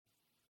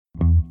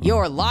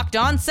Your Locked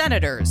On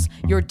Senators,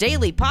 your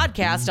daily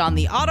podcast on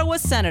the Ottawa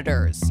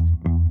Senators.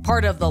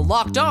 Part of the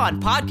Locked On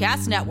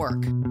Podcast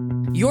Network.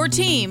 Your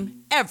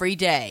team every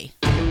day.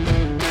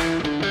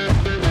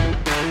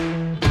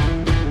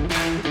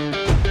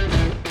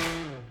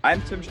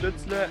 I'm Tim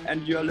Stützle,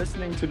 and you're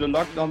listening to the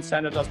Locked On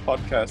Senators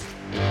podcast.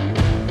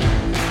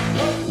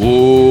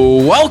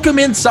 Welcome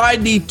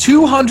inside the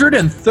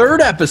 203rd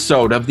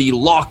episode of the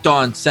Locked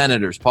On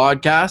Senators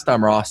podcast.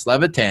 I'm Ross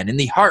Levitan in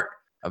the heart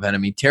of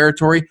enemy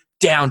territory,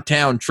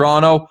 downtown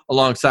Toronto,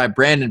 alongside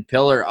Brandon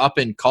Pillar up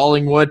in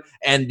Collingwood,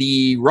 and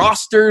the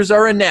rosters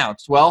are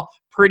announced. Well,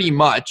 pretty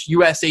much.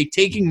 USA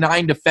taking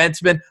 9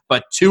 defensemen,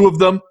 but 2 of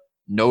them,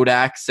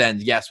 Nodak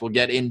Sens. Yes, we'll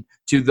get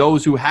into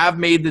those who have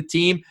made the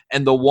team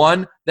and the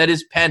one that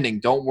is pending.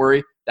 Don't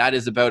worry, that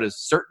is about as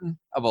certain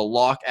of a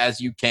lock as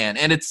you can.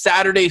 And it's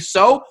Saturday,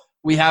 so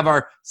we have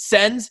our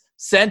Sens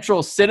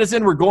Central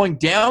Citizen. We're going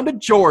down to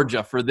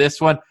Georgia for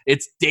this one.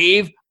 It's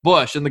Dave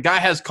Bush, and the guy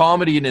has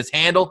comedy in his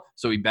handle,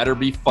 so he better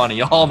be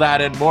funny. All that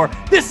and more.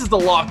 This is the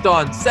Locked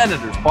On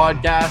Senators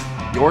podcast,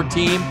 your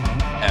team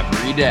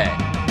every day.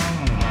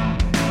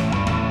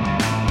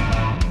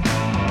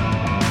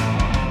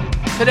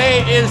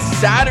 Today is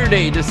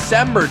Saturday,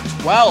 December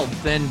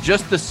 12th, and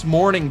just this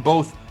morning,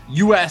 both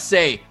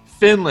USA,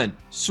 Finland,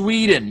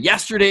 Sweden,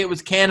 yesterday it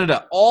was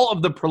Canada. All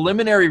of the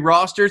preliminary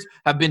rosters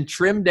have been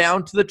trimmed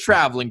down to the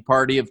traveling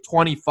party of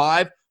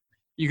 25.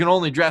 You can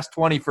only dress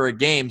 20 for a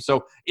game.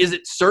 So is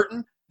it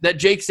certain that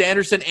Jake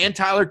Sanderson and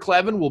Tyler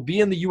Kleven will be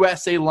in the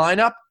USA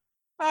lineup?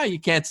 You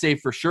can't say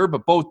for sure,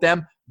 but both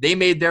them, they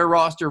made their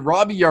roster.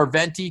 Robbie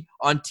Järventie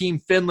on Team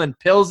Finland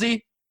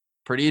Pilsi,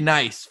 pretty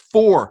nice.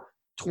 4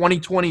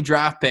 2020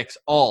 draft picks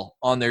all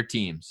on their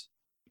teams.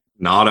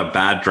 Not a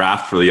bad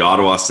draft for the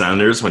Ottawa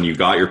Senators when you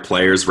got your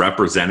players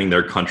representing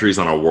their countries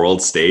on a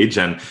world stage.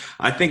 And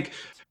I think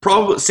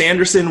probably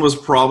Sanderson was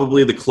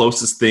probably the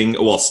closest thing.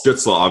 Well,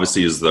 Stützle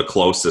obviously is the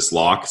closest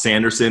lock.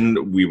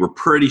 Sanderson, we were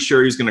pretty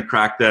sure he was going to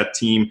crack that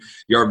team.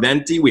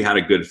 Järventie, we had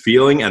a good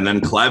feeling. And then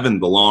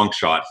Kleven, the long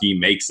shot, he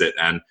makes it.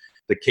 And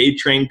the K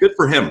train, good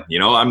for him. You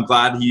know, I'm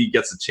glad he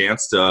gets a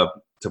chance to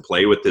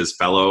play with his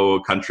fellow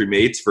country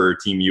mates for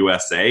Team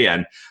USA.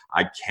 And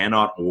I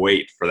cannot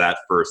wait for that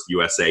first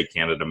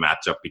USA-Canada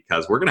matchup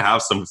because we're going to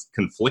have some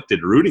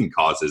conflicted rooting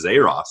causes,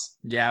 Ross?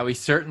 Yeah, we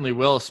certainly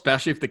will,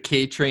 especially if the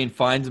K-Train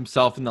finds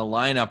himself in the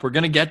lineup. We're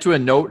going to get to a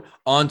note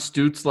on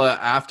Stützle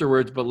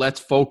afterwards, but let's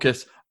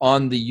focus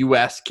on the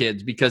U.S.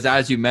 kids because,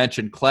 as you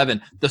mentioned,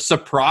 Kleven, the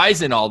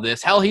surprise in all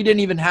this, hell, he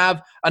didn't even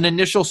have an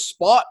initial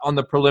spot on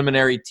the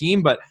preliminary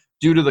team, but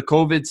due to the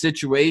COVID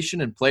situation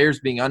and players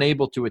being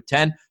unable to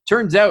attend,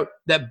 turns out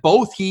that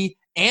both he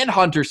and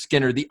Hunter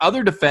Skinner, the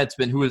other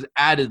defenseman who was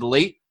added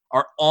late,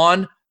 are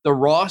on the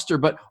roster.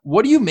 But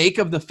what do you make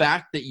of the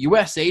fact that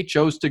USA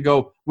chose to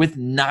go with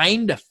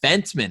 9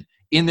 defensemen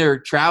in their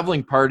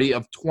traveling party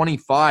of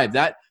 25?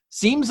 That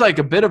seems like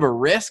a bit of a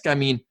risk. I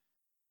mean,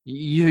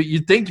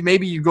 you'd think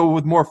maybe you go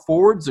with more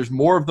forwards. There's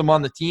more of them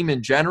on the team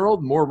in general,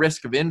 more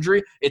risk of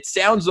injury. It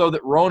sounds, though,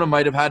 that Rona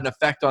might have had an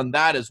effect on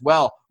that as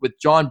well, with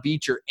John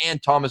Beecher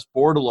and Thomas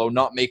Bordeleau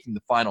not making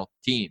the final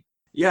team.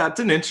 Yeah,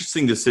 it's an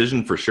interesting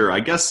decision for sure.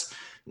 I guess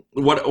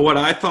what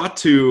I thought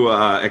to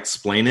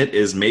explain it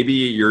is maybe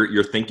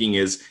your thinking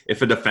is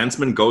if a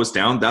defenseman goes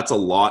down, that's a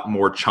lot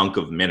more chunk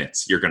of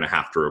minutes you're going to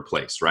have to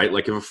replace, right?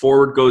 Like if a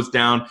forward goes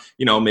down,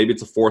 you know, maybe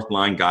it's a fourth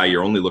line guy,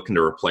 you're only looking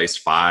to replace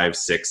 5,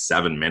 6,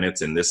 7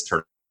 minutes in this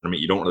tournament.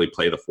 You don't really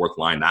play the fourth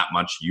line that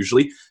much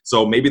usually.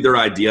 So maybe their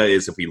idea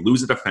is if we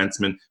lose a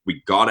defenseman,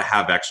 we got to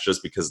have extras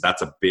because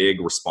that's a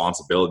big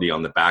responsibility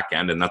on the back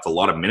end. And that's a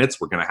lot of minutes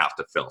we're going to have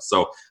to fill.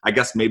 So I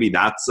guess maybe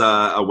that's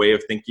a way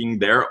of thinking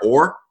there,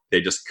 or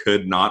they just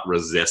could not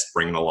resist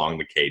bringing along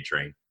the K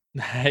train.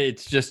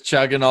 It's just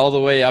chugging all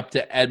the way up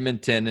to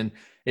Edmonton. And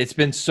it's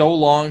been so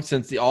long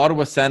since the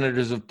Ottawa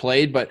Senators have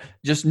played, but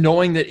just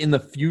knowing that in the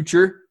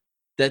future,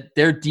 that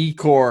their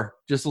decor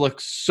just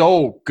looks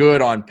so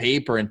good on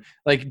paper. And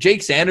like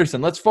Jake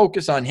Sanderson, let's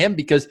focus on him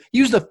because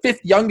he was the 5th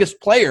youngest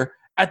player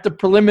at the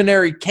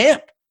preliminary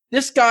camp.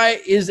 This guy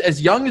is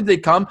as young as they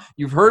come.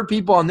 You've heard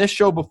people on this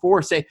show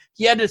before say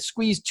he had to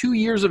squeeze 2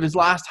 years of his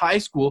last high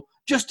school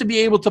just to be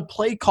able to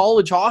play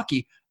college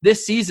hockey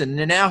this season.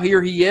 And now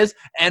here he is.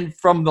 And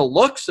from the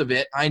looks of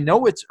it, I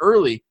know it's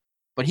early,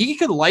 but he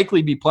could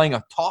likely be playing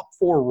a top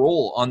 4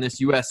 role on this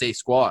USA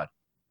squad.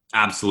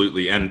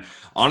 Absolutely. And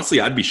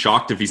honestly, I'd be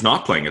shocked if he's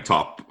not playing a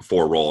top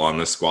 4 role on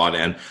this squad.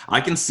 And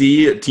I can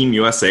see Team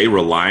USA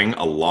relying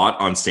a lot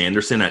on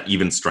Sanderson at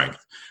even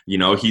strength. You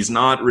know, he's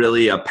not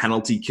really a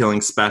penalty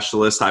killing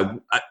specialist.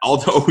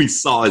 Although we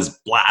saw his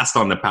blast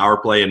on the power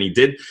play and he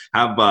did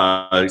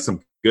have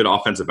some good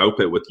offensive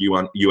output with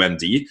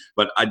UND,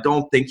 but I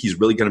don't think he's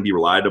really going to be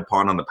relied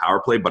upon on the power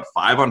play. But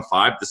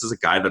 5-on-5, this is a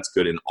guy that's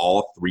good in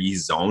all 3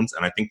 zones.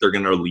 And I think they're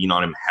going to lean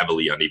on him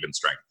heavily on even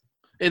strength.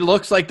 It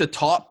looks like the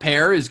top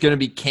pair is going to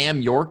be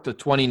Cam York, the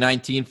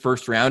 2019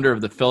 first rounder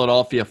of the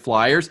Philadelphia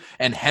Flyers,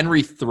 and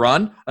Henry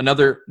Thrun,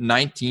 another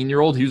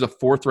 19-year-old. He was a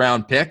 4th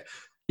round pick.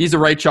 He's a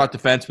right shot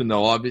defenseman,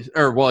 though,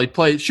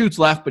 obviously. He shoots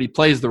left, but he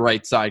plays the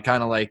right side,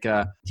 kind of like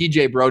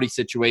TJ Brody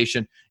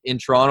situation in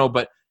Toronto.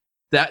 But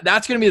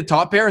that's going to be the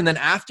top pair. And then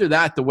after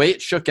that, the way it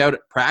shook out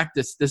at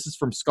practice, this is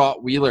from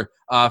Scott Wheeler,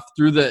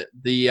 through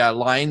the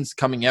lines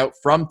coming out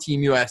from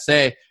Team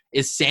USA,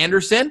 is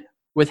Sanderson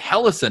with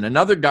Helleson,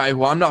 another guy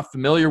who I'm not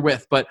familiar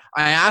with. But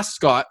I asked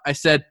Scott, I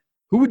said,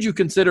 who would you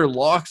consider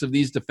locks of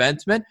these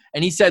defensemen?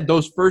 And he said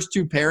those first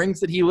two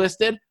pairings that he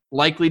listed,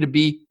 likely to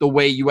be the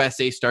way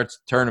USA starts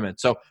the tournament.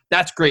 So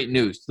that's great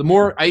news. The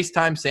more ice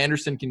time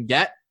Sanderson can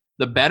get,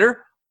 the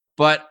better.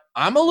 But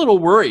I'm a little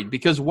worried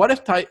because what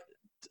if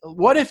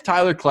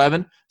Tyler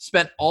Kleven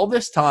spent all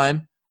this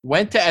time,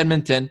 went to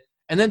Edmonton,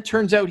 and then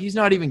turns out he's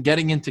not even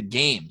getting into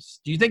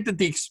games? Do you think that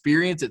the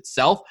experience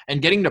itself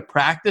and getting to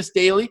practice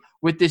daily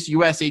with this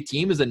USA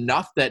team is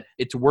enough that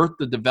it's worth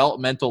the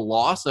developmental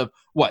loss of,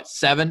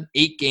 7-8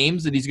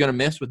 games that he's going to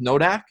miss with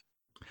Nodak?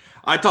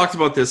 I talked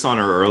about this on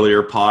our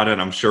earlier pod, and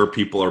I'm sure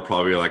people are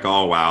probably like,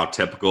 "Oh wow,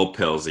 typical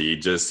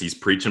Pillsy. He's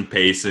preaching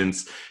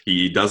patience.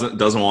 He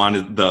doesn't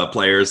want the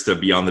players to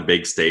be on the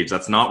big stage."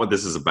 That's not what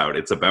this is about.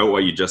 It's about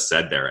what you just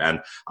said there. And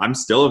I'm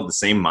still of the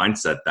same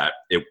mindset that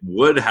it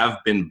would have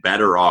been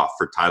better off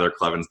for Tyler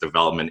Kleven's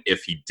development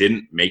if he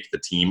didn't make the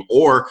team.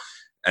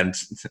 And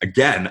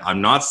again,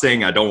 I'm not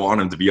saying I don't want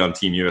him to be on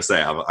Team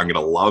USA. I'm going to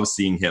love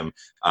seeing him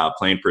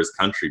playing for his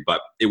country, but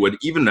it would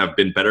even have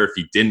been better if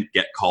he didn't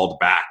get called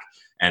back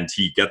and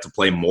he get to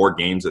play more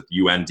games with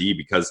UND,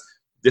 because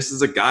this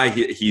is a guy,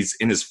 he's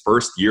in his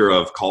first year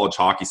of college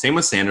hockey. Same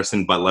with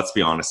Sanderson, but let's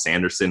be honest,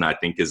 Sanderson, I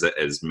think, is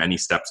as many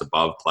steps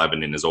above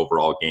Kleven in his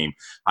overall game.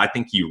 I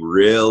think he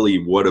really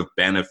would have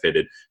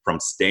benefited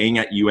from staying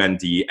at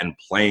UND and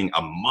playing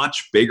a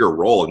much bigger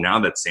role now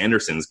that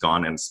Sanderson's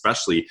gone, and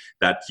especially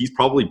that he's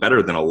probably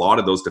better than a lot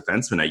of those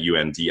defensemen at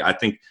UND. I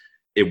think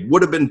it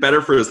would have been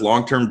better for his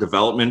long-term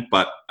development,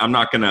 but I'm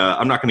not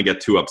gonna get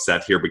too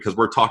upset here because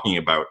we're talking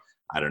about,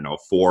 I don't know,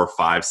 4,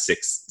 5,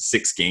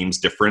 6 games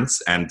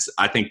difference. And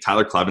I think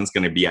Tyler Kleven's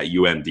going to be at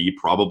UND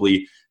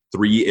probably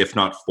 3, if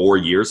not 4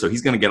 years. So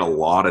he's going to get a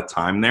lot of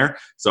time there.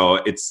 So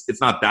it's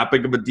not that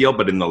big of a deal,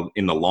 but in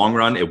the long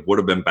run, it would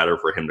have been better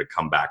for him to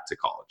come back to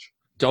college.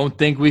 Don't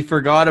think we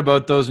forgot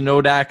about those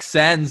Nodak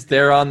Sens.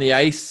 They're on the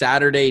ice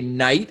Saturday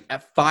night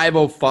at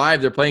 5:05.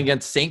 They're playing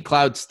against St.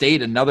 Cloud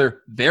State,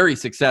 another very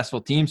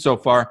successful team so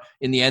far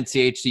in the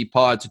NCHC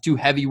pod. So 2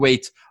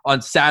 heavyweights on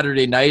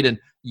Saturday night, and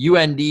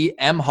UND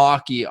M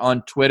Hockey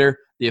on Twitter,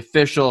 the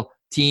official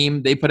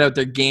team, they put out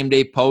their game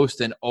day post,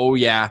 and oh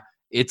yeah,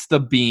 it's the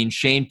Bean,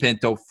 Shane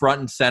Pinto,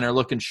 front and center,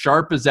 looking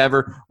sharp as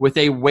ever with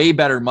a way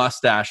better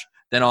mustache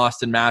than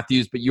Austin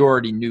Matthews, but you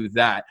already knew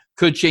that.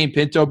 Could Shane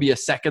Pinto be a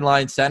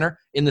second-line center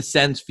in the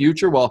Sens'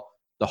 future? Well,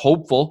 the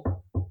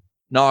hopeful,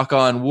 knock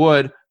on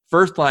wood,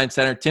 first-line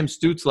center, Tim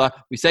Stützle,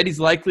 we said he's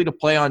likely to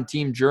play on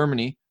Team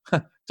Germany.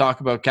 Talk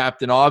about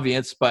Captain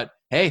Obvious, but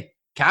hey,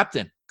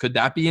 Captain, could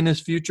that be in his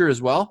future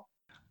as well?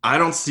 I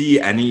don't see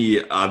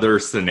any other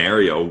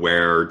scenario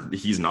where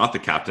he's not the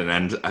captain.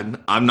 And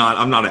I'm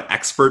not an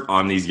expert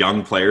on these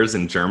young players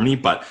in Germany,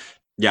 but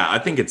yeah, I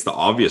think it's the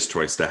obvious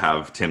choice to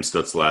have Tim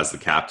Stützle as the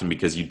captain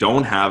because you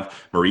don't have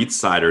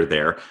Moritz Seider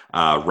there.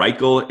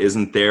 Reichel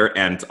isn't there,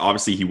 and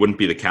obviously he wouldn't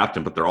be the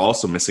captain, but they're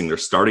also missing their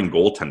starting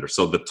goaltender.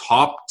 So the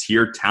top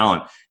tier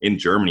talent in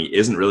Germany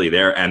isn't really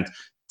there. And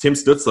Tim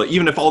Stützle,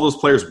 even if all those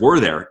players were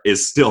there,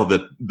 is still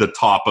the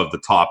top of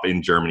the top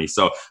in Germany.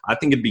 So I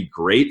think it'd be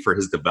great for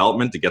his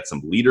development to get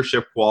some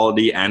leadership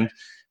quality, and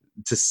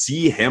to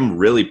see him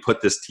really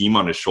put this team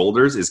on his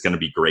shoulders is going to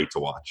be great to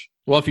watch.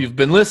 Well, if you've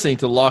been listening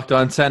to Locked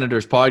On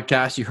Senators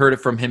podcast, you heard it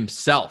from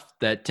himself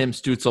that Tim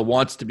Stützle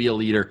wants to be a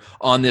leader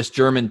on this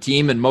German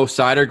team. And Mo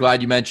Seider,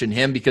 glad you mentioned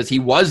him because he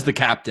was the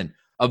captain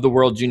of the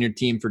World Junior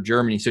team for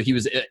Germany. So he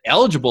was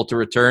eligible to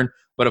return,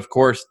 but of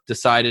course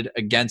decided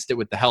against it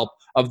with the help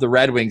of the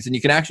Red Wings. And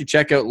you can actually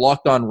check out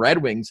Locked On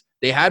Red Wings.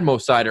 They had Mo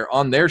Seider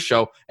on their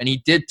show, and he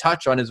did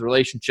touch on his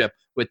relationship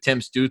with Tim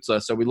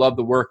Stützle. So we love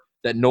the work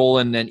that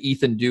Nolan and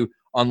Ethan do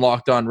on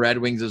Locked On Red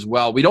Wings as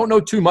well. We don't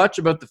know too much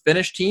about the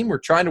Finnish team. We're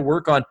trying to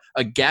work on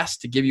a guest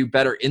to give you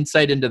better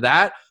insight into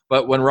that.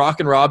 But when Rock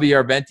and Robbie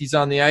Arventi's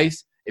on the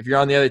ice, if you're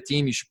on the other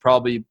team, you should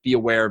probably be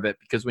aware of it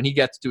because when he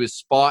gets to his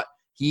spot,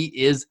 he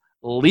is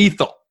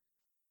lethal.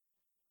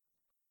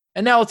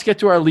 And now let's get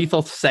to our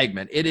lethal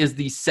segment. It is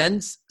the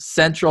Sens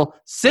Central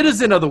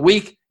Citizen of the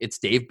Week. It's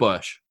Dave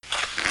Bush.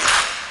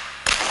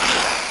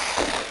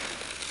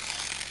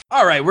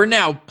 All right, we're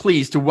now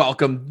pleased to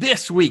welcome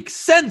this week's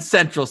Sens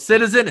Central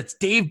Citizen. It's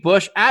Dave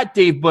Bush at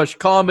Dave Bush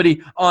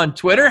Comedy on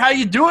Twitter. How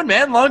you doing,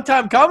 man? Long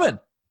time coming.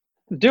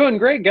 Doing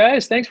great,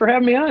 guys. Thanks for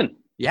having me on.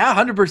 Yeah,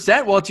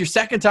 100%. Well, it's your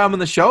second time on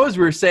the show, as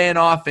we were saying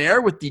off air,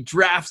 with the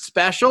draft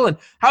special. And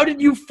how did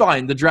you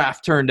find the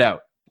draft turned out?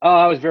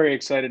 I was very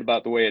excited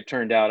about the way it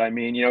turned out. I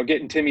mean,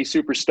 getting Timmy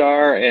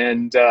Superstar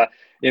and,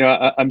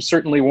 I'm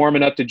certainly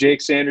warming up to Jake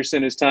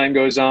Sanderson as time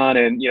goes on.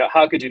 And,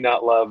 how could you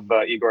not love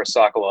Igor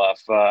Sokolov?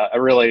 I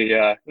really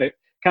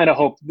kind of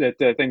hope that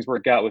things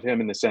work out with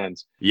him in the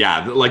Sens.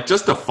 Yeah, like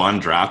just a fun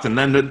draft. And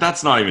then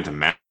that's not even to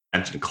mention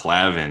mentioned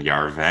Clevin,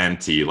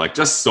 Yarventi, like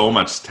just so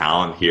much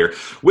talent here.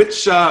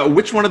 Which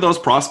one of those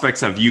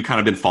prospects have you kind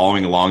of been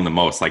following along the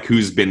most? Like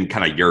who's been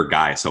kind of your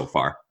guy so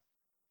far?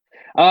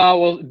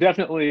 Well,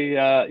 definitely,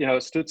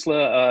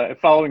 Stützle,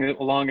 following it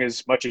along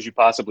as much as you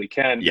possibly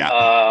can.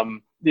 Yeah.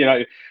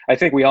 I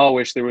think we all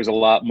wish there was a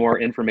lot more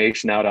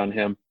information out on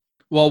him.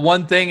 Well,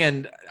 one thing,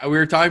 and we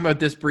were talking about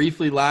this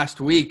briefly last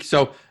week.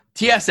 So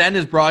TSN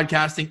is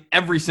broadcasting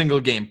every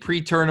single game,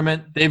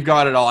 pre-tournament. They've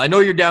got it all. I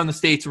know you're down in the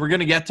States, so we're going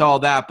to get to all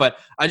that, but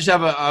I just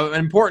have an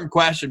important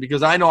question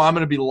because I know I'm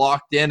going to be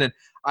locked in, and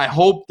I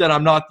hope that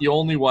I'm not the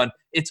only one.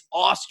 It's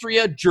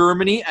Austria,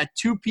 Germany at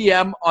 2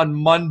 p.m. on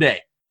Monday.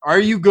 Are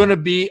you going to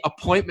be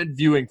appointment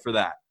viewing for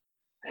that?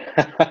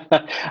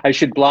 I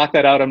should block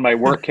that out on my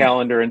work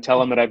calendar and tell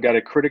them that I've got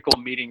a critical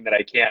meeting that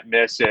I can't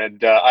miss,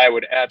 and I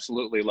would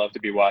absolutely love to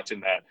be watching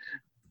that.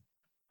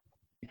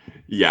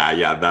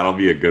 Yeah, that'll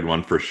be a good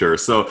one for sure.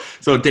 So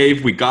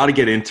Dave, we got to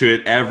get into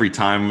it every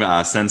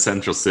time. Send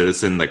Central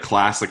Citizen, the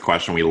classic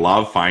question. We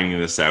love finding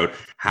this out.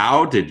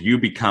 How did you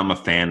become a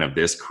fan of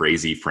this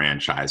crazy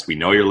franchise? We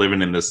know you're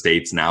living in the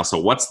States now. So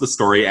what's the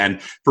story? And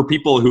for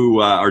people who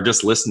are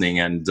just listening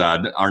and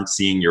aren't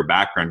seeing your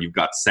background, you've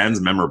got Sens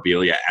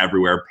memorabilia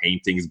everywhere,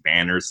 paintings,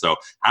 banners. So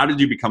how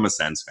did you become a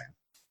Sens fan?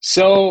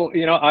 So,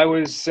 I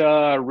was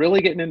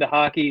really getting into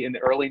hockey in the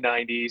early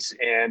 90s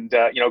and,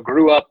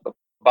 grew up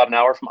about an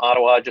hour from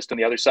Ottawa, just on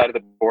the other side of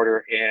the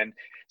border. And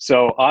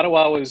so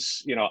Ottawa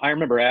was, I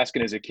remember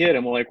asking as a kid,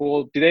 I'm like,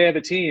 well, do they have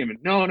a team? And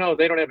no,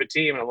 they don't have a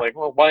team. And I'm like,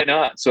 well, why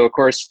not? So, of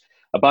course,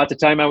 about the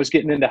time I was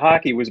getting into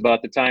hockey was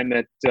about the time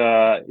that,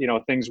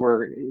 things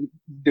were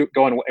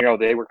going,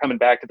 they were coming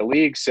back to the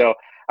league. So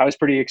I was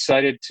pretty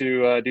excited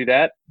to do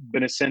that.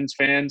 Been a Sens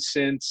fan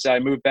since I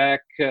moved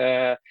back.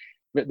 The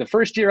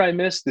first year I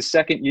missed, the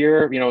second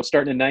year,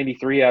 starting in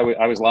 93,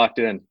 I was locked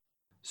in.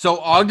 So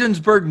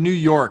Ogdensburg, New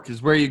York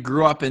is where you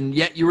grew up, and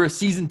yet you were a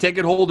season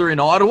ticket holder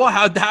in Ottawa.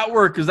 How'd that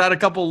work? Was that a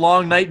couple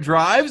long night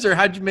drives, or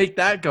how'd you make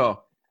that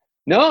go?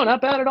 No, not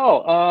bad at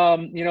all.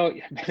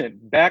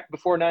 Back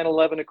before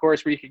 9/11, of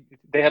course,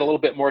 they had a little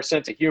bit more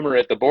sense of humor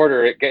at the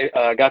border. It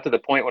got to the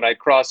point when I'd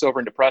cross over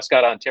into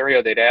Prescott,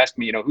 Ontario, they'd ask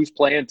me, who's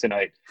playing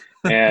tonight?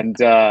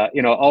 And,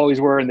 always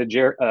wearing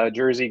the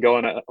jersey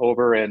going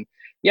over. And,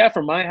 yeah,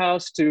 from my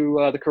house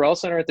to the Corral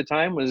Center at the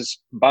time was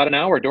about an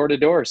hour door to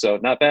door, so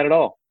not bad at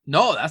all.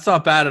 No, that's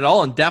not bad at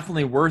all, and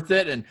definitely worth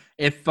it. And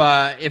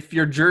if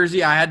your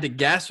jersey, I had to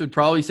guess, would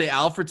probably say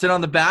Alfredsson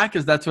on the back,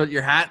 because that's what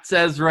your hat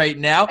says right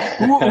now.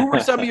 Who were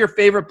some of your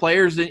favorite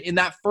players in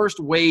that first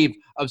wave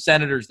of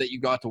Senators that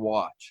you got to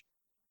watch?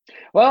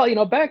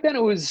 Well, back then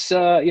it was,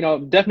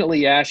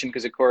 definitely Yashin,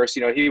 because, of course,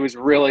 he was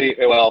really,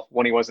 well,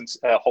 when he wasn't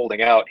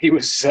holding out, he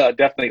was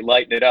definitely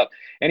lighting it up.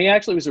 And he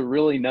actually was a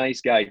really nice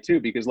guy, too,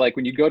 because, like,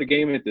 when you go to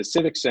game at the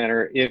Civic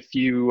Center, if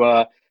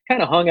you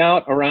kind of hung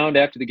out around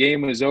after the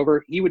game was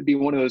over, he would be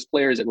one of those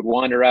players that would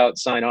wander out,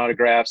 sign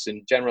autographs,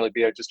 and generally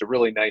be just a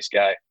really nice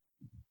guy.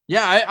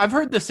 Yeah, I've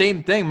heard the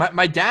same thing.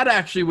 My dad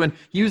actually, when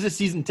he was a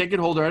season ticket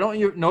holder, I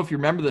don't know if you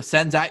remember the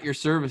Sens at Your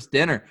Service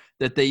dinner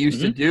that they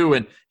used to do.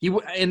 And he,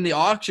 in the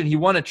auction, he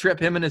won a trip,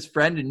 him and his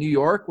friend, in New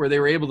York, where they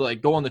were able to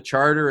go on the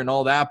charter and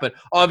all that. But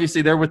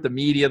obviously they're with the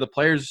media, the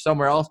players are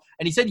somewhere else.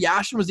 And he said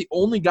Yashin was the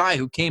only guy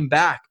who came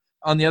back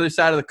on the other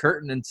side of the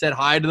curtain and said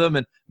hi to them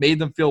and made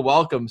them feel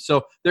welcome.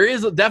 So there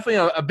is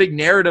definitely a big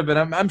narrative,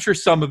 and I'm sure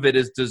some of it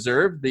is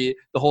deserved, the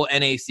whole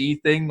NAC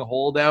thing, the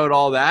holdout,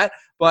 all that.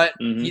 But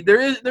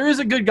there is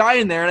a good guy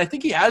in there, and I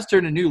think he has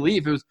turned a new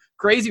leaf. It was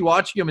crazy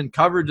watching him in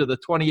coverage of the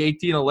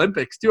 2018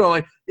 Olympics, too. I'm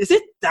like, is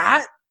it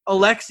that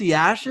Alexei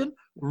Yashin?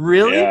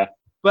 Really? Yeah.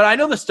 But I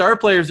know the star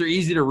players are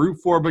easy to root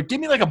for, but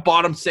give me like a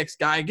bottom six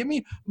guy. Give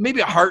me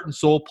maybe a heart and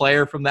soul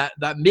player from that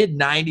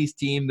mid-90s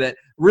team that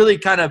really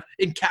kind of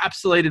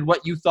encapsulated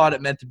what you thought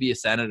it meant to be a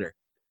Senator.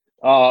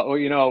 Well,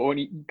 when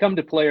you come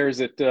to players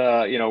that,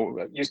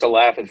 used to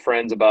laugh with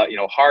friends about,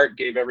 Hart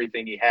gave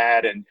everything he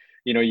had, and,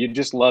 you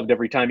just loved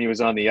every time he was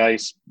on the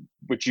ice,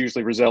 which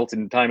usually resulted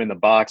in time in the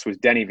box, was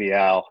Denny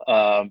Vial.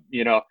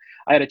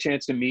 I had a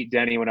chance to meet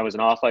Denny when I was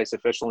an off-ice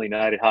official in the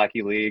United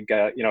Hockey League.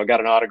 Got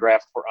an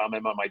autograph from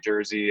him on my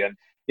jersey, and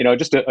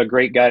just a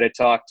great guy to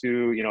talk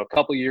to. A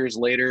couple years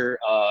later,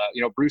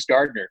 Bruce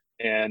Gardner,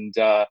 and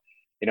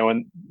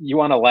when you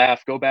want to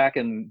laugh, go back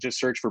and just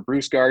search for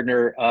Bruce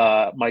Gardner,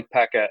 Mike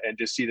Peca, and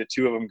just see the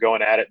two of them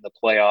going at it in the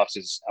playoffs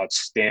is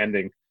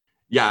outstanding.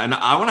 Yeah, and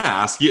I want to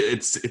ask you,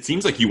 it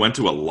seems like you went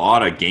to a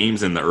lot of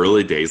games in the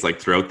early days,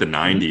 like throughout the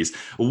 90s.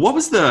 What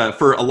was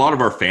for a lot of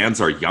our fans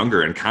are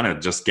younger and kind of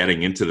just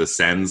getting into the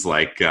Sens,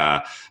 like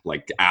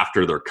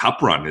after their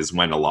cup run is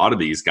when a lot of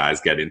these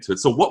guys get into it.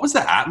 So what was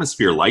the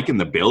atmosphere like in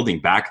the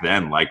building back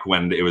then, like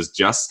when it was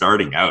just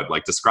starting out?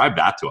 Like, describe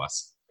that to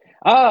us.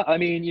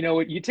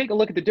 You take a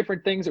look at the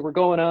different things that were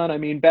going on. I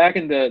mean, back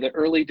in the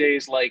early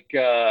days, like,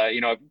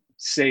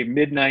 say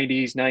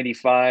mid-90s,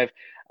 95,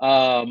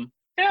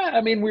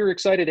 we were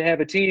excited to have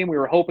a team. We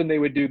were hoping they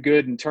would do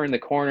good and turn the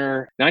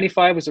corner.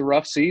 95 was a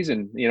rough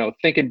season.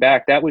 Thinking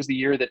back, that was the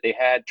year that they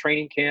had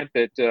training camp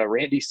at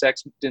Randy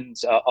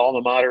Sexton's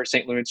alma mater,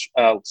 St.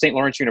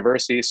 Lawrence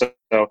University. So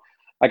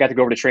I got to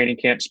go over to training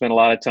camp, spend a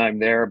lot of time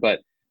there.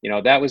 But,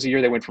 that was the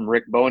year they went from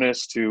Rick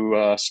Bowness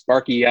to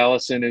Sparky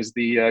Allison as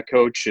the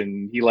coach,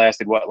 and he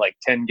lasted,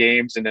 10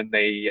 games, and then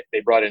they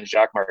brought in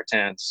Jacques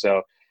Martin.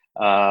 So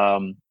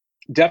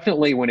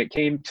definitely when it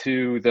came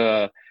to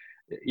the,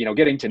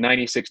 getting to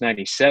 96,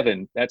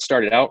 97, that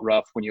started out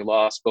rough when you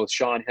lost both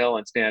Sean Hill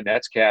and Stan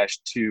Etzkash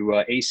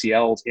to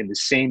ACLs in the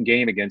same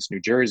game against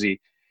New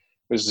Jersey.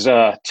 It was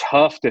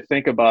tough to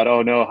think about,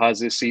 oh no, how's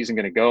this season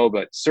going to go?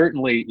 But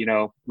certainly,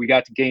 we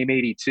got to game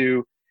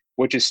 82,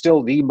 which is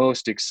still the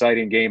most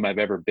exciting game I've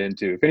ever been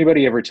to. If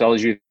anybody ever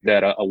tells you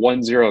that a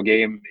 1-0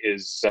 game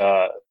is,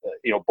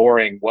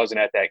 boring,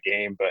 wasn't at that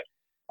game. But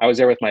I was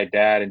there with my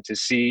dad, and to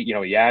see,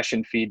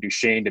 Yashin feed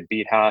Duchesne to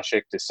beat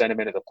Hasek, to send him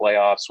into the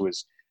playoffs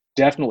was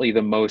definitely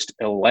the most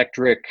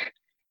electric,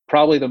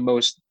 probably the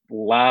most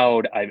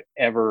loud I've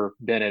ever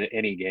been at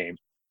any game.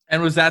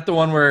 And was that the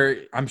one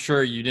where, I'm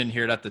sure you didn't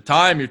hear it at the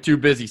time, you're too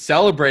busy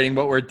celebrating,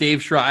 but where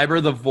Dave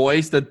Schreiber, the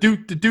voice, the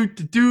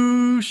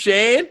do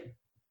Shane?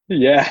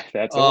 Yeah,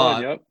 that's the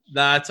one, yep.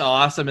 That's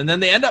awesome. And then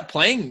they end up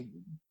playing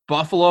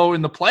Buffalo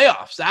in the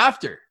playoffs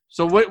after.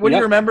 So what do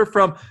you remember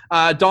from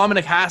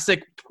Dominic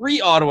Hasek,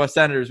 pre-Ottawa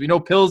Senators? We know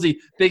Pilsy,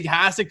 big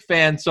Hasek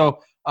fan. So,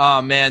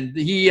 man,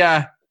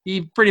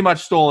 he pretty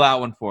much stole that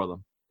one for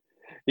them.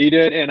 He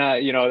did. And,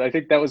 I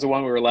think that was the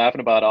one we were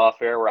laughing about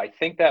off air, where I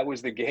think that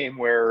was the game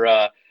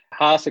where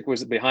Hasek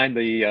was behind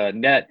the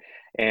net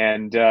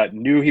and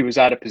knew he was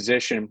out of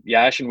position.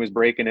 Yashin was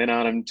breaking in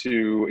on him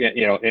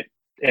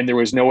and there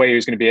was no way he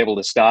was going to be able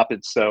to stop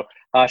it. So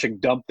Hasek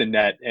dumped the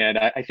net. And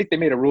I think they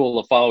made a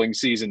rule the following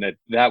season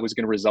that was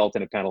going to result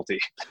in a penalty.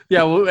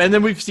 Yeah, well, and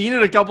then we've seen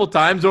it a couple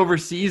times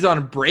overseas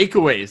on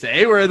breakaways,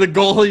 where the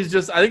goalie's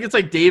just, I think it's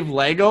like Dave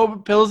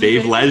Leggio, Pilsy.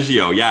 Dave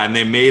Leggio, yeah, and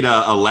they made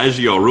a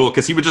Leggio rule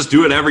because he would just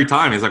do it every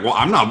time. He's like, well,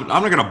 I'm not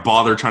going to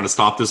bother trying to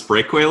stop this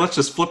breakaway. Let's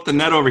just flip the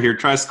net over here,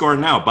 try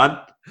scoring now,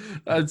 bud.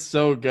 That's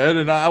so good.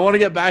 And I want to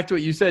get back to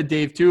what you said,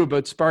 Dave, too,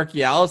 about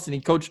Sparky Allison.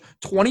 He coached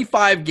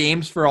 25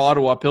 games for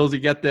Ottawa.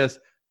 Pilsy, get this,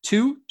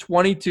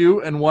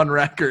 2-22-1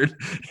 record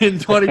in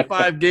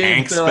 25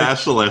 games.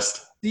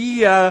 Specialist.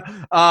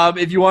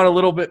 If you want a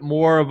little bit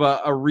more of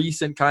a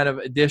recent kind of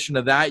addition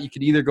of that, you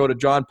could either go to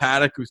John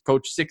Paddock, who's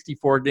coached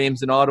 64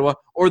 games in Ottawa,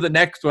 or the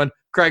next one,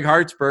 Craig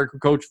Hartsburg, who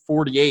coached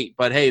 48.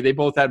 But hey, they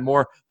both had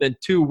more than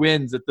 2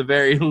 wins at the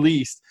very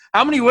least.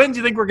 How many wins do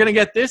you think we're going to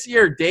get this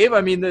year, Dave? I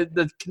mean,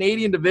 the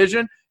Canadian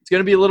division, it's going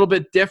to be a little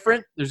bit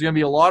different. There's going to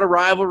be a lot of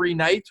rivalry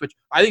nights, which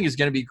I think is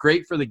going to be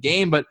great for the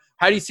game. But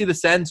how do you see the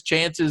Sens'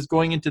 chances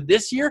going into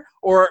this year?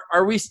 Or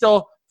are we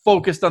still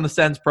focused on the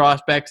Sens'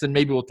 prospects, and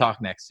maybe we'll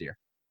talk next year?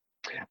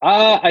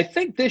 I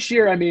think this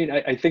year, I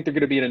think they're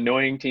going to be an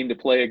annoying team to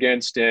play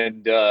against,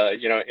 and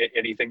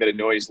anything that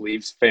annoys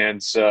Leafs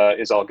fans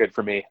is all good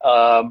for me.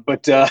 I'm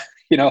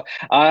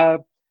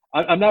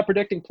not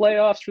predicting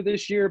playoffs for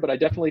this year, but I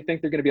definitely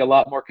think they're going to be a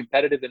lot more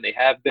competitive than they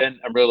have been.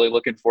 I'm really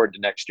looking forward to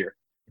next year.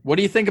 What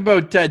do you think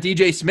about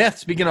DJ Smith?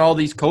 Speaking of all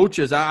these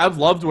coaches, I've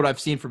loved what I've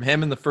seen from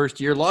him in the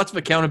first year. Lots of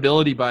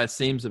accountability by the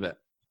seams of it.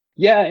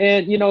 Yeah,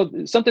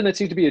 and, something that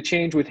seems to be a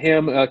change with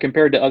him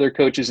compared to other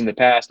coaches in the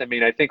past. I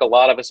mean, I think a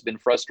lot of us have been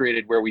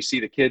frustrated where we see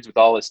the kids with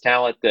all this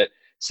talent that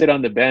sit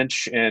on the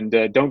bench and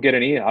don't get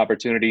any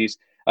opportunities.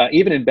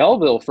 Even in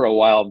Belleville for a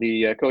while,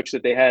 the coach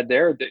that they had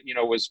there,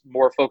 was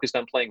more focused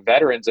on playing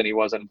veterans than he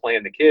was on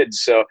playing the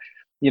kids. So,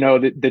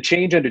 the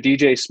change under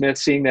DJ Smith,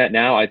 seeing that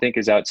now, I think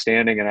is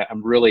outstanding. And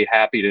I'm really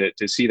happy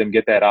to see them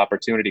get that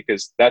opportunity,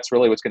 because that's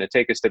really what's going to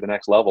take us to the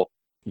next level.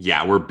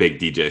 Yeah, we're big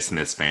DJ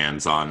Smith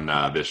fans on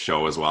this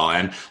show as well.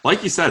 And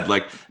like you said,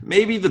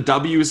 maybe the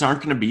W's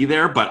aren't going to be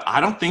there, but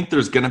I don't think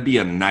there's going to be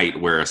a night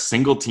where a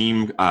single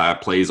team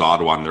plays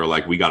Ottawa and they're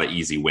like, we got an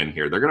easy win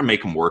here. They're going to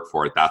make them work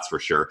for it, that's for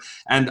sure.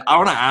 And I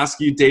want to ask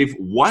you, Dave,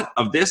 what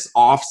of this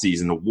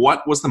offseason,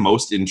 what was the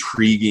most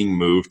intriguing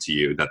move to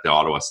you that the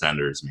Ottawa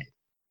Senators made?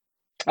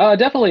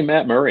 Definitely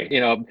Matt Murray.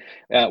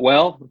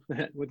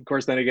 Of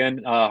course, then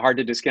again, hard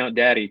to discount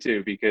Daddy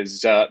too,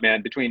 because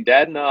between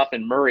Dadonov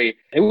and Murray,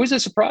 it was a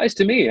surprise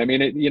to me. I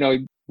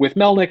mean, with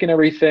Melnyk and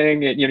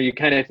everything, you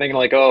kind of think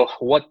like, oh,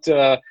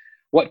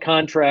 what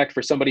contract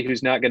for somebody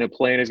who's not going to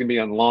play and is going to be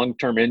on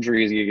long-term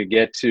injuries you could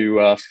get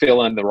to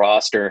fill in the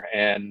roster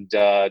and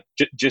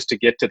just to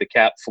get to the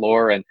cap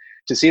floor, and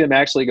to see them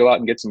actually go out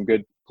and get some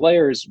good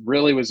players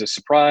really was a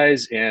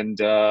surprise, and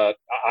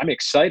I'm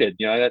excited.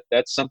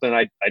 That's something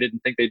I didn't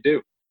think they'd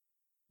do.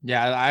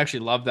 Yeah, I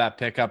actually love that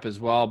pickup as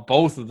well,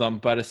 both of them,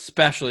 but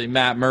especially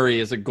Matt Murray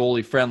is a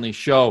goalie-friendly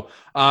show.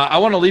 I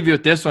want to leave you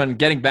with this one.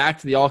 Getting back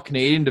to the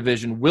All-Canadian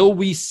division, will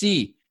we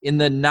see in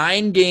the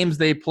 9 games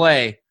they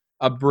play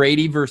a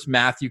Brady versus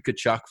Matthew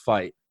Tkachuk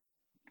fight?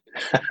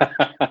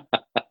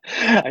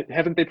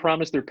 Haven't they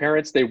promised their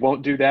parents they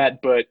won't do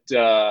that? But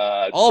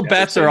all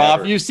bets are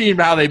off. You've seen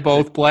how they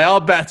both play. All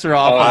bets are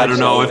off. I don't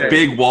know. If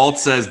Big Walt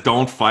says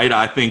don't fight,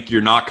 I think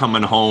you're not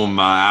coming home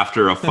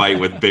after a fight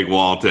with Big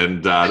Walt.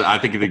 And I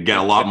think you could get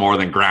a lot more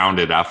than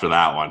grounded after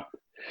that one.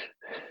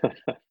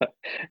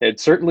 It'd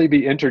certainly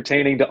be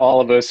entertaining to all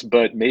of us,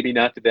 but maybe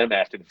not to them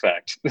after the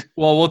fact.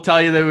 Well, we'll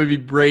tell you that it would be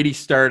Brady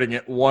starting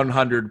at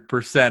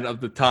 100% of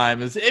the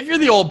time. If you're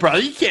the old brother,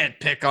 you can't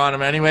pick on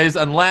him anyways,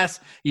 unless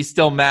he's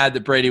still mad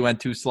that Brady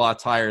went 2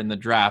 slots higher in the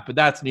draft. But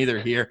that's neither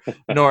here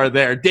nor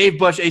there. Dave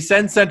Bush, a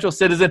Sens Central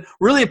citizen,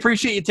 really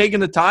appreciate you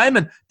taking the time.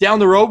 And down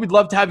the road, we'd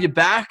love to have you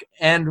back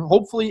and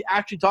hopefully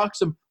actually talk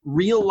some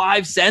real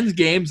live Sens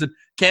games. And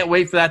can't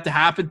wait for that to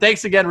happen.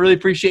 Thanks again. Really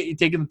appreciate you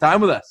taking the time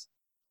with us.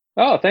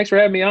 Oh, thanks for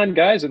having me on,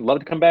 guys. I'd love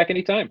to come back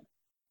anytime.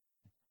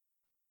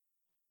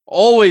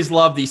 Always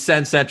love the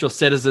Sens Central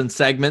Citizen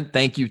segment.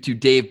 Thank you to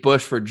Dave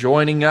Bush for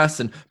joining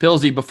us. And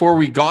Pilsy, before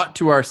we got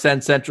to our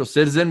Sens Central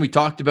Citizen, we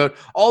talked about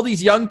all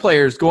these young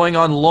players going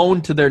on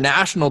loan to their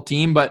national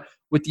team, but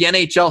with the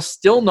NHL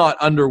still not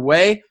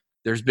underway,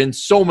 there's been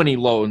so many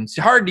loans.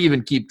 Hard to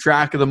even keep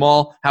track of them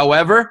all.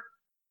 However,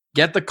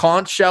 get the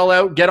conch shell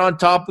out, get on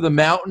top of the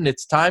mountain.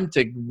 It's time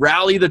to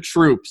rally the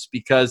troops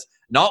because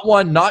not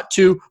 1, not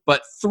 2,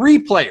 but 3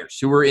 players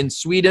who were in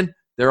Sweden,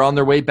 they're on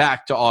their way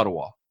back to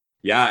Ottawa.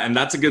 Yeah, and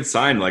that's a good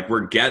sign. Like,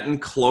 we're getting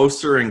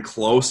closer and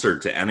closer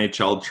to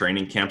NHL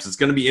training camps. It's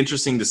going to be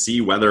interesting to see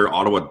whether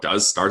Ottawa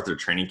does start their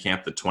training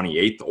camp the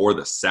 28th or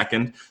the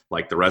 2nd.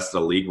 Like the rest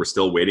of the league, we're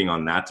still waiting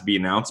on that to be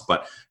announced.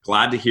 But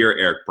glad to hear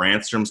Erik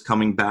Brannstrom's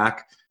coming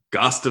back.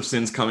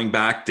 Gustafsson's coming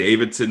back,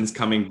 Davidson's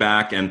coming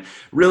back, and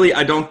really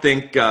I don't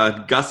think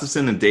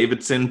Gustafsson and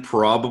Davidson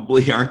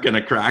probably aren't going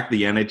to crack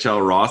the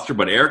NHL roster,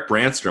 but Erik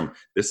Brannstrom,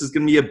 this is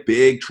going to be a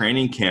big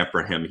training camp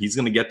for him. He's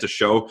going to get to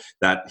show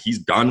that he's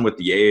done with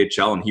the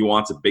AHL and he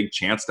wants a big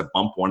chance to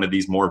bump one of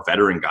these more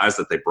veteran guys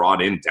that they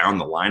brought in down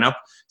the lineup.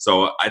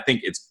 So I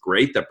think it's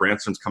great that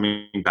Brannstrom's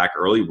coming back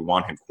early. We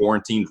want him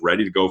quarantined,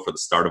 ready to go for the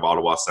start of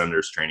Ottawa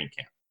Senators training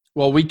camp.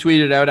 Well, we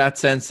tweeted out at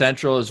Sens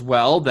Central as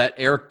well that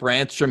Erik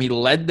Brannstrom, he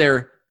led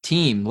their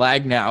team,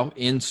 Lagnow,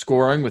 in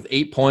scoring with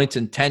 8 points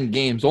in 10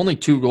 games, only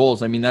 2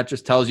 goals. I mean, that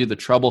just tells you the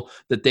trouble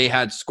that they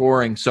had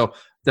scoring. So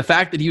the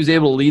fact that he was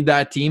able to lead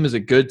that team is a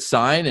good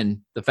sign, and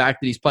the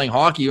fact that he's playing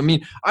hockey. I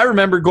mean, I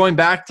remember going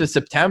back to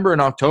September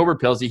and October,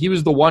 Pilsy, he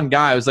was the one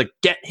guy. I was like,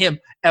 get him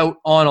out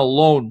on a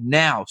loan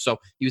now. So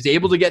he was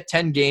able to get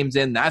 10 games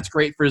in. That's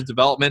great for his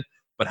development.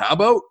 But how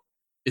about,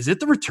 is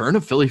it the return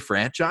of Philly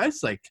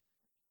franchise? Like,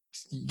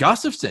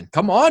 Gustafsson,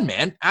 come on,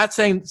 man. At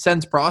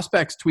Sens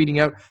Prospects tweeting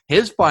out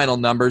his final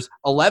numbers,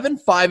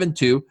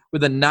 11-5-2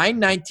 with a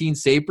 .919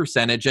 save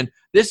percentage. And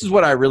this is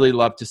what I really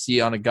love to see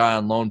on a guy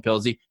on loan,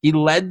 Pilsy. He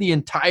led the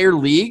entire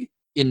league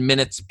in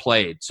minutes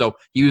played. So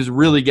he was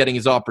really getting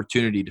his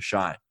opportunity to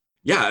shine.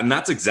 Yeah, and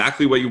that's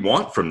exactly what you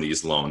want from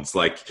these loans.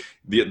 Like,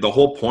 the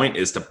whole point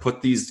is to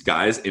put these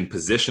guys in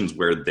positions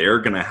where they're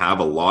going to have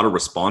a lot of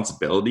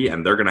responsibility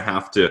and they're going to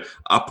have to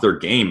up their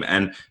game.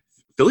 And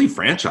Philly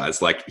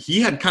franchise, like, he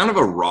had kind of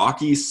a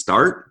rocky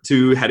start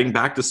to heading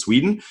back to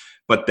Sweden,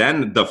 but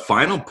then the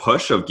final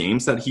push of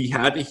games that he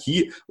had,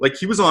 he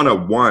was on a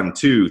 1,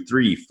 2,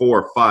 3,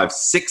 4, 5,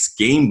 6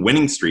 game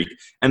winning streak.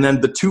 And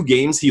then the 2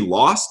 games he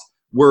lost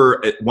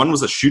were, one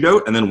was a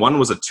shootout and then one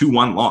was a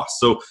 2-1 loss.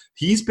 So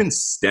he's been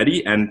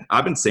steady, and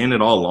I've been saying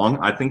it all along.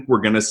 I think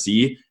we're going to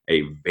see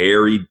a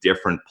very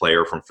different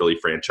player from Philly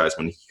franchise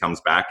when he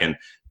comes back, and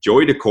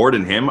Joey Daccord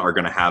and him are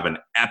going to have an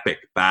epic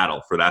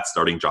battle for that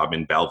starting job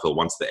in Belleville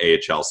once the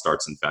AHL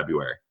starts in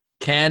February.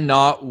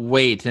 Cannot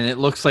wait. And it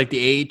looks like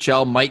the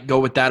AHL might go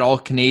with that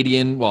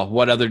all-Canadian. Well,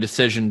 what other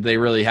decision do they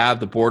really have?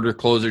 The border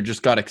closure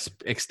just got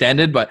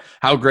extended, but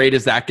how great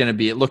is that going to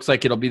be? It looks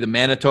like it'll be the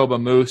Manitoba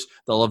Moose,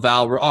 the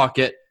Laval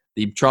Rocket,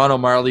 the Toronto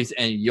Marlies,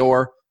 and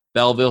your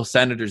Belleville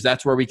Senators.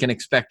 That's where we can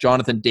expect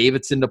Jonathan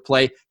Davidson to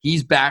play.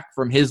 He's back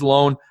from his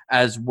loan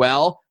as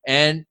well.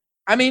 And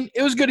I mean,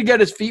 it was good to get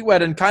his feet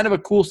wet and kind of a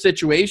cool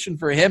situation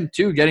for him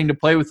too, getting to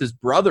play with his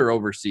brother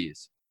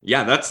overseas.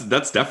 Yeah, that's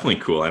definitely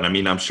cool. And I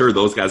mean, I'm sure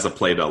those guys have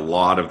played a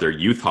lot of their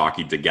youth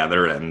hockey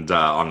together and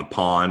on the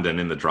pond and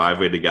in the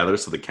driveway together.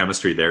 So the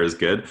chemistry there is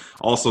good.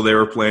 Also, they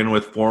were playing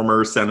with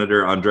former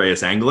Senator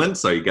Andreas Englund.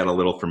 So you got a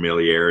little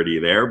familiarity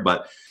there.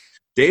 But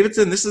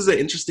Davidson, this is an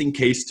interesting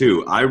case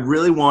too. I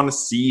really want to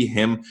see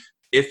him.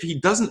 If he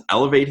doesn't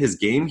elevate his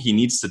game, he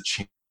needs to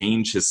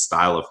change his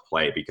style of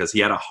play, because he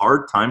had a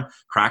hard time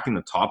cracking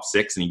the top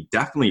 6 and he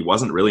definitely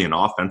wasn't really an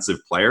offensive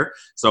player.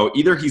 So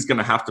either he's going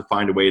to have to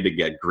find a way to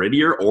get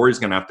grittier, or he's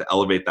going to have to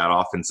elevate that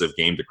offensive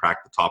game to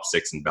crack the top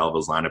 6 in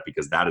Belleville's lineup,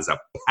 because that is a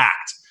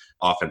packed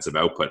offensive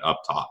output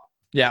up top.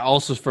 Yeah,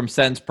 also from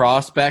Sens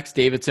Prospects,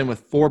 Davidson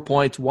with 4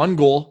 points, 1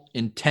 goal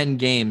in 10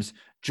 games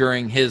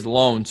during his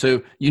loan.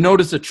 So you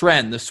notice a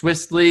trend. The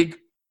Swiss League,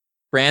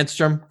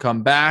 Brannstrom,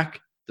 come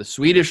back. The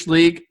Swedish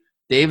League,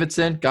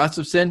 Davidson,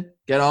 Gustafsson,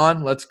 get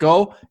on, let's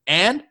go.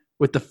 And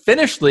with the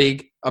Finnish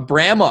League,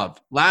 Abramov,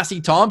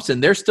 Lassie Thompson,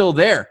 they're still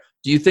there.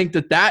 Do you think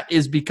that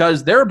is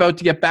because they're about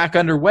to get back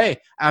underway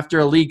after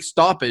a league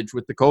stoppage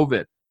with the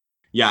COVID?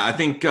 Yeah, I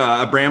think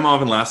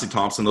Abramov and Lassie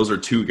Thompson, those are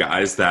 2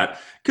 guys that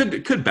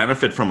could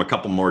benefit from a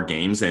couple more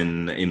games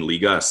in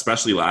Liga,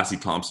 especially Lassie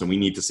Thompson. We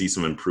need to see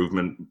some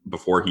improvement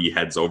before he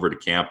heads over to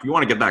camp. You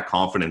want to get that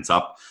confidence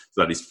up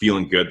so that he's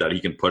feeling good, that he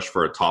can push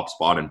for a top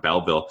spot in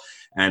Belleville.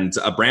 And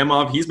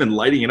Abramov, he's been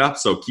lighting it up,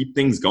 so keep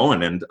things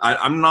going. And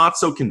I'm not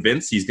so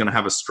convinced he's going to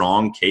have a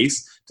strong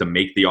case to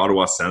make the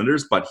Ottawa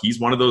Senators, but he's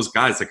one of those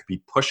guys that could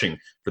be pushing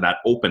for that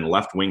open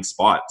left wing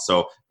spot.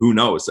 So who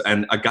knows?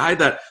 And a guy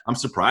that I'm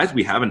surprised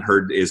we haven't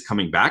heard is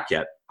coming back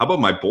yet. How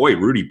about my boy,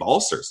 Rudy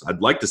Balcers?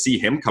 I'd like to see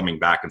him coming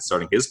back and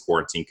starting his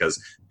quarantine, because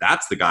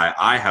that's the guy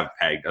I have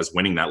pegged as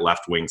winning that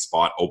left wing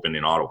spot open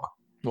in Ottawa.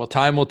 Well,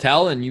 time will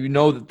tell, and you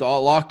know that the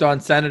Locked On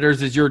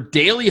Senators is your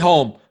daily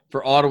home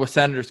for Ottawa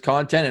Senators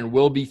content and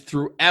will be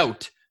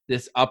throughout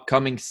this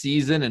upcoming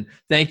season. And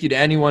thank you to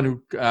anyone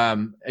who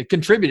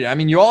contributed. I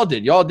mean, you all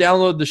did. You all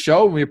downloaded the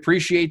show, and we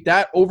appreciate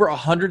that. Over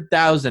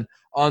 100,000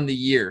 on the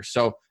year.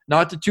 So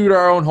not to toot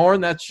our own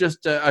horn, that's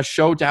just a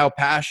show to how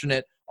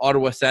passionate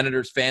Ottawa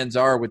Senators fans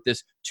are with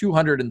this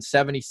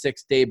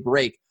 276-day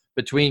break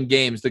between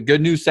games. The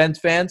good news, Sens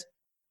fans,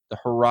 the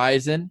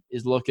horizon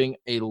is looking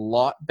a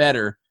lot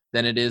better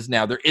than it is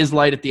now. There is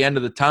light at the end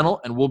of the tunnel,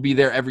 and we'll be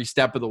there every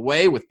step of the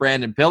way with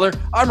Brandon Pillar.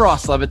 I'm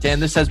Ross Levitan.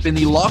 This has been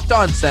the Locked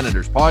On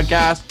Senators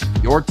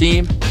podcast, your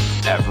team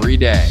every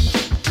day.